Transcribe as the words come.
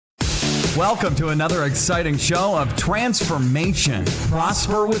Welcome to another exciting show of transformation.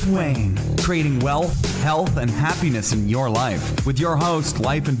 Prosper with Wayne, creating wealth, health, and happiness in your life. With your host,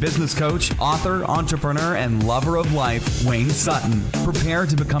 life and business coach, author, entrepreneur, and lover of life, Wayne Sutton. Prepare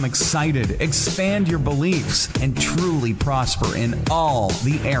to become excited, expand your beliefs, and truly prosper in all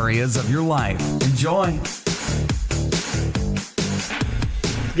the areas of your life. Enjoy.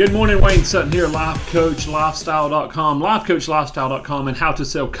 Good morning, Wayne Sutton here, LifeCoachLifestyle.com, LifeCoachLifestyle.com, and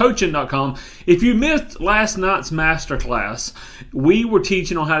HowToSellCoaching.com. If you missed last night's masterclass, we were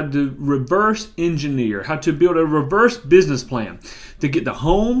teaching on how to reverse engineer, how to build a reverse business plan to get the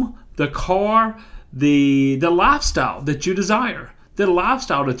home, the car, the lifestyle that you desire. The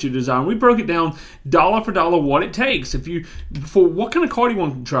lifestyle that you desire. And we broke it down dollar for dollar what it takes. For what kind of car do you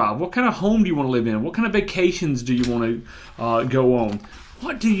want to drive? What kind of home do you want to live in? What kind of vacations do you want to go on?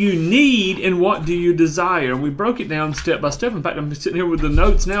 What do you need and what do you desire? And we broke it down step by step. In fact, I'm sitting here with the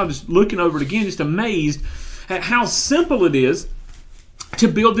notes now, just looking over it again, just amazed at how simple it is to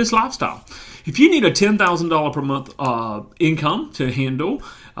build this lifestyle. If you need a $10,000 per month income to handle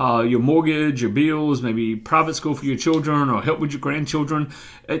your mortgage, your bills, maybe private school for your children or help with your grandchildren,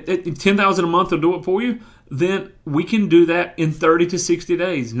 $10,000 a month will do it for you, then we can do that in 30 to 60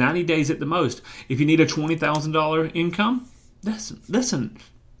 days, 90 days at the most. If you need a $20,000 income, listen,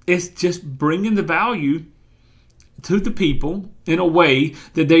 it's just bringing the value to the people in a way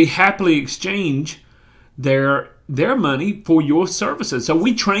that they happily exchange their money for your services. So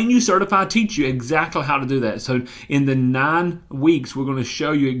we train you, certify, teach you exactly how to do that. So in the 9 weeks, we're going to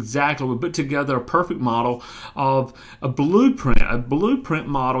show you exactly. We put together a perfect model of a blueprint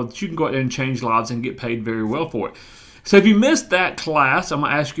model that you can go out there and change lives and get paid very well for it. So if you missed that class, I'm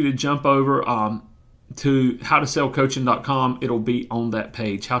going to ask you to jump over to HowToSellCoaching.com. It'll be on that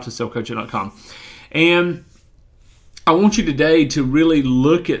page, HowToSellCoaching.com. And I want you today to really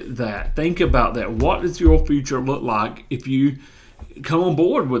look at that. Think about that. What does your future look like if you come on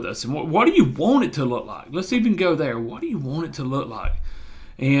board with us? And what do you want it to look like? Let's even go there. What do you want it to look like?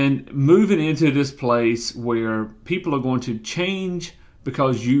 And moving into this place where people are going to change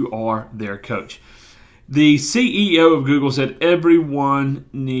because you are their coach. The CEO of Google said everyone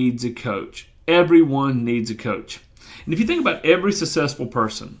needs a coach. Everyone needs a coach. And if you think about every successful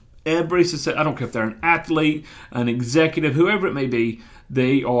person, I don't care if they're an athlete, an executive, whoever it may be,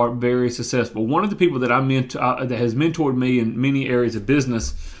 they are very successful. One of the people that that has mentored me in many areas of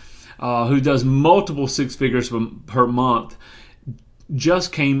business, who does multiple six figures per month,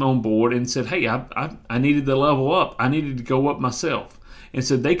 just came on board and said, hey, I needed to level up. I needed to go up myself. And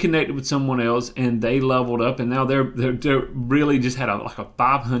so they connected with someone else and they leveled up, and now they're really just had a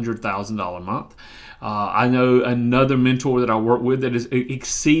 $500,000 a month. I know another mentor that I work with that is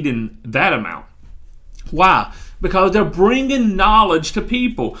exceeding that amount. Why? Because they're bringing knowledge to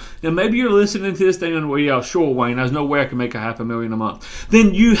people. Now, maybe you're listening to this thing and, well, yeah, sure, Wayne, there's no way I can make $500,000 a month.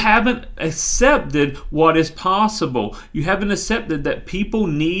 Then you haven't accepted what is possible. You haven't accepted that people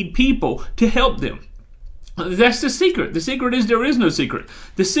need people to help them. That's the secret. The secret is there is no secret.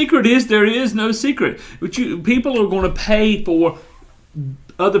 The secret is there is no secret. People are going to pay for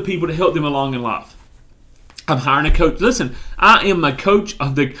other people to help them along in life. I'm hiring a coach. Listen, I am a coach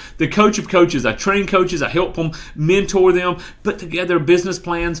of the coach of coaches. I train coaches. I help them, mentor them, put together business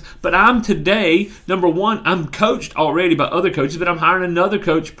plans. But I'm today, number one, I'm coached already by other coaches, but I'm hiring another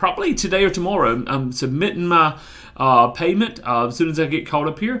coach probably today or tomorrow. I'm submitting my payment as soon as I get caught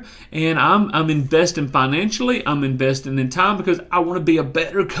up here, and I'm investing financially. I'm investing in time because I want to be a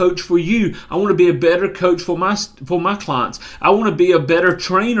better coach for you. I want to be a better coach for my clients. I want to be a better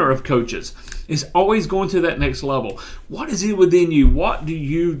trainer of coaches. It's always going to that next level. What is it within you? What do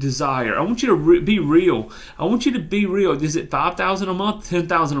you desire? I want you to be real. I want you to be real. Is it $5,000 a month,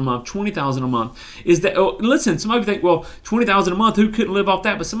 $10,000 a month, $20,000 a month? Is that? Listen, some of you think, well, $20,000 a month, who couldn't live off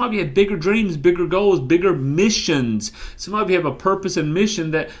that? But some of you have bigger dreams, bigger goals, bigger missions. Some of you have a purpose and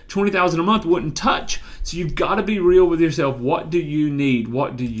mission that $20,000 a month wouldn't touch. So you've got to be real with yourself. What do you need?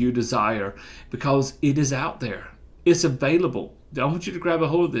 What do you desire? Because it is out there. It's available. I want you to grab a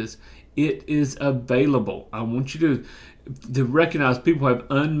hold of this. It is available. I want you to recognize people have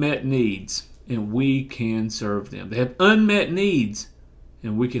unmet needs, and we can serve them. They have unmet needs,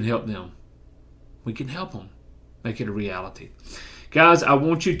 and we can help them. We can help them make it a reality. Guys, I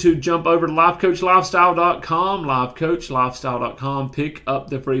want you to jump over to LifeCoachLifestyle.com, LifeCoachLifestyle.com, pick up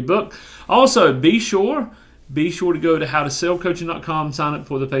the free book. Also, be sure to go to HowToSellCoaching.com, sign up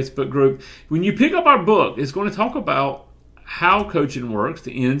for the Facebook group. When you pick up our book, it's going to talk about how coaching works,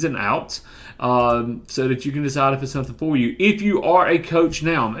 the ins and outs, so that you can decide if it's something for you. If you are a coach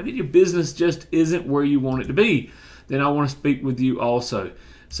now, maybe your business just isn't where you want it to be, then I want to speak with you also.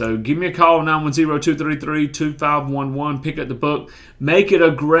 So give me a call, 910-233-2511. Pick up the book. Make it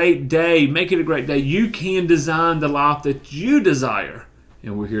a great day. Make it a great day. You can design the life that you desire,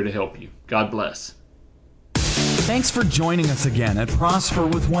 and we're here to help you. God bless. Thanks for joining us again at Prosper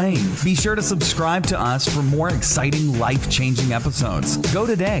with Wayne. Be sure to subscribe to us for more exciting, life-changing episodes. Go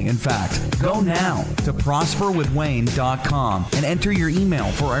today, in fact. Go now to prosperwithwayne.com and enter your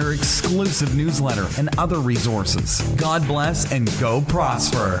email for our exclusive newsletter and other resources. God bless and go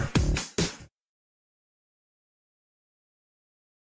prosper.